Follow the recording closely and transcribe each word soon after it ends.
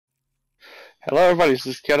Hello everybody, this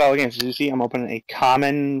is KilladileGames. As you see, I'm opening a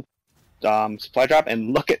common supply drop,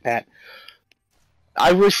 and look at that.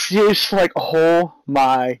 I was just like, oh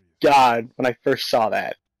my god, when I first saw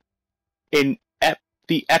that. In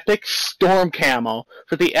the epic storm camo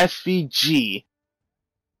for the SVG.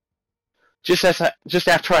 Just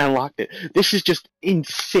after I unlocked it. This is just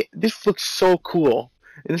insane. This looks so cool.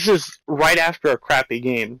 And this is right after a crappy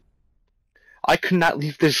game. I could not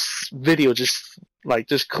leave this video this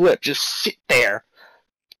clip just sit there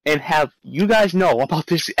and have you guys know about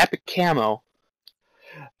this epic camo.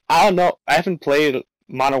 I don't know. I haven't played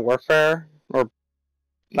Modern Warfare, or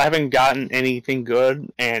I haven't gotten anything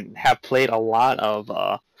good, and have played a lot of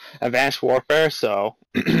Advanced Warfare, so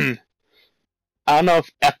I don't know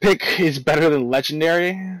if epic is better than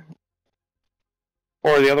legendary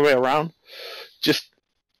or the other way around. Just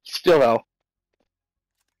still though.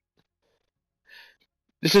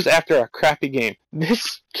 This is after a crappy game.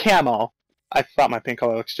 This camo, I thought my paint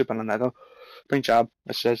color looked stupid on that though. Paint job,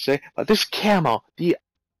 I should say. But this camo, the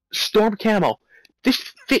storm camo,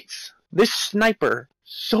 this fits this sniper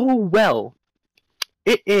so well.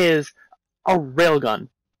 It is a railgun.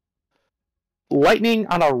 Lightning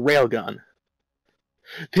on a railgun.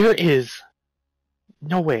 There is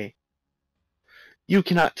no way. You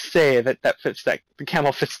cannot say that the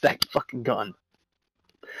camo fits that fucking gun.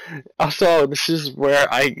 Also, this is where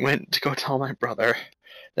I went to go tell my brother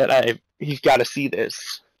that he's got to see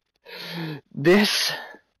this.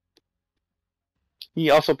 He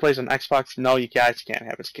also plays on Xbox. No, you guys can't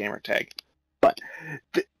have his gamer tag. But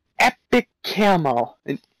the epic camo,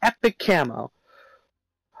 an epic camo.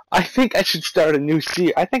 I think I should start a new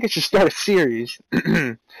series. I think I should start a series.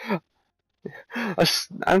 I'm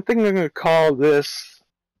thinking I'm gonna call this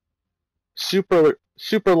Super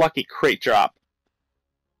Lucky Crate Drop.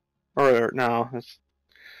 Or no,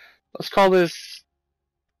 let's call this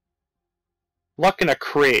Luck in a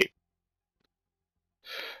Crate.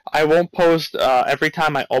 I won't post every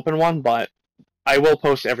time I open one, but I will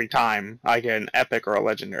post every time I get an epic or a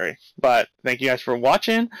legendary. But thank you guys for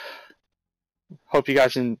watching. Hope you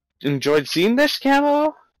guys enjoyed seeing this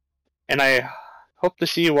camo, and I hope to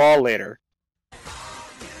see you all later.